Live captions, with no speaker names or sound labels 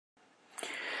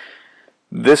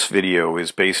This video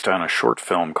is based on a short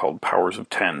film called Powers of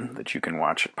 10 that you can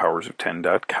watch at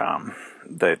powersof10.com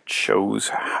that shows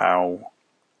how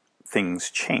things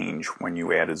change when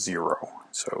you add a zero.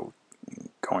 So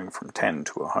going from 10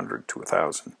 to 100 to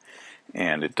 1,000.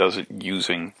 And it does it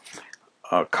using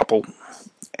a couple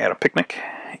at a picnic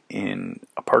in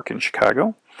a park in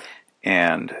Chicago.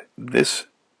 And this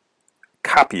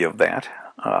copy of that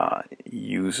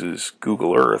uses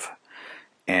Google Earth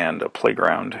and a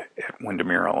playground at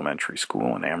Windermere Elementary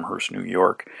School in Amherst, New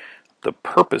York. The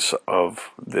purpose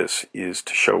of this is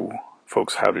to show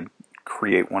folks how to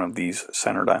create one of these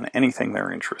centered on anything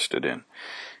they're interested in.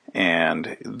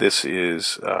 And this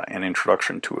is an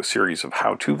introduction to a series of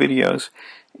how-to videos,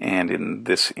 and in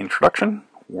this introduction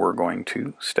we're going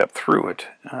to step through it,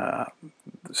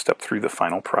 step through the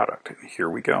final product. And here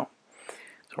we go.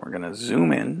 So we're going to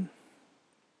zoom in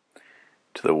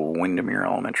to the Windermere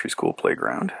Elementary School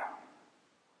playground.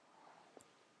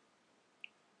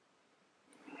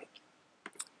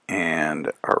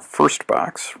 And our first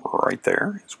box right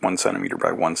there is 1 centimeter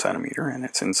by 1 centimeter, and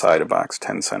it's inside a box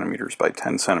 10 centimeters by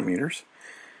 10 centimeters.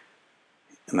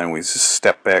 And then we just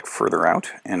step back further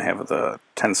out and have the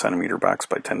 10 centimeter box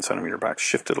by 10 centimeter box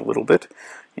shifted a little bit,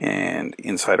 and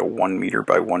inside a 1 meter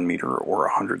by 1 meter or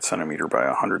 100 centimeter by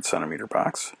 100 centimeter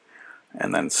box.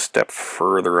 And then step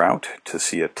further out to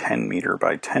see a 10 meter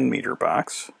by 10 meter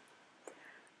box,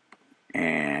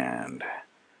 and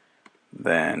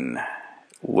then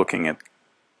looking at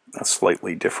a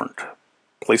slightly different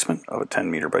placement of a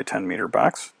 10 meter by 10 meter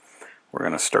box, we're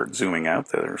going to start zooming out.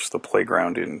 There's the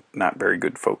playground in not very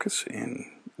good focus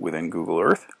within Google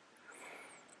Earth,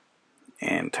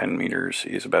 and 10 meters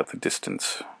is about the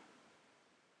distance,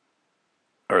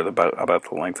 or about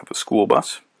the length of a school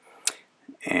bus.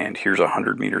 And here's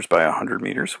 100 meters by 100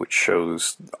 meters, which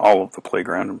shows all of the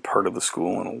playground and part of the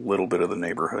school and a little bit of the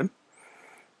neighborhood.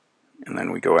 And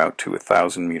then we go out to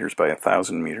 1,000 meters by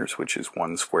 1,000 meters, which is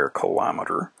 1 square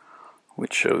kilometer,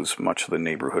 which shows much of the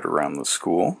neighborhood around the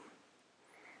school.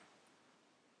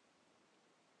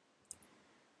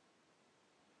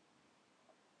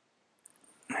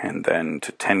 And then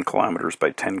to 10 kilometers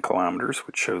by 10 kilometers,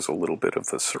 which shows a little bit of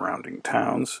the surrounding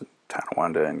towns,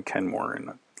 Tonawanda and Kenmore, and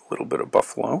a little bit of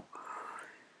Buffalo.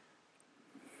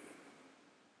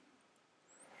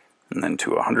 And then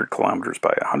to 100 kilometers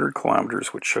by 100 kilometers,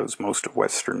 which shows most of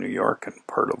western New York and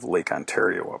part of Lake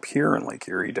Ontario up here and Lake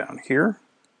Erie down here.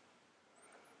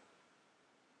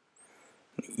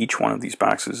 Each one of these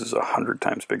boxes is 100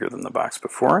 times bigger than the box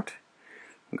before it.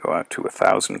 We go out to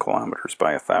 1,000 kilometers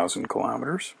by 1,000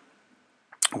 kilometers,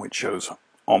 which shows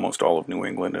almost all of New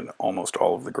England and almost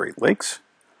all of the Great Lakes.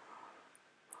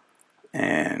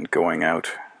 And going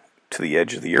out to the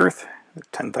edge of the Earth,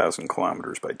 10,000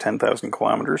 kilometers by 10,000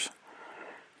 kilometers.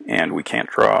 And we can't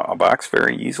draw a box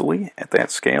very easily at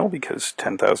that scale because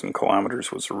 10,000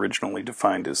 kilometers was originally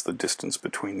defined as the distance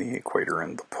between the equator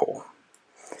and the pole.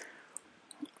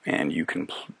 And you can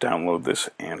download this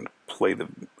and play the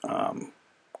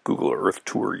Google Earth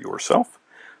tour yourself.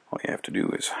 All you have to do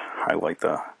is highlight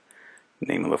the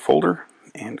name of the folder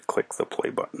and click the play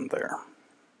button there.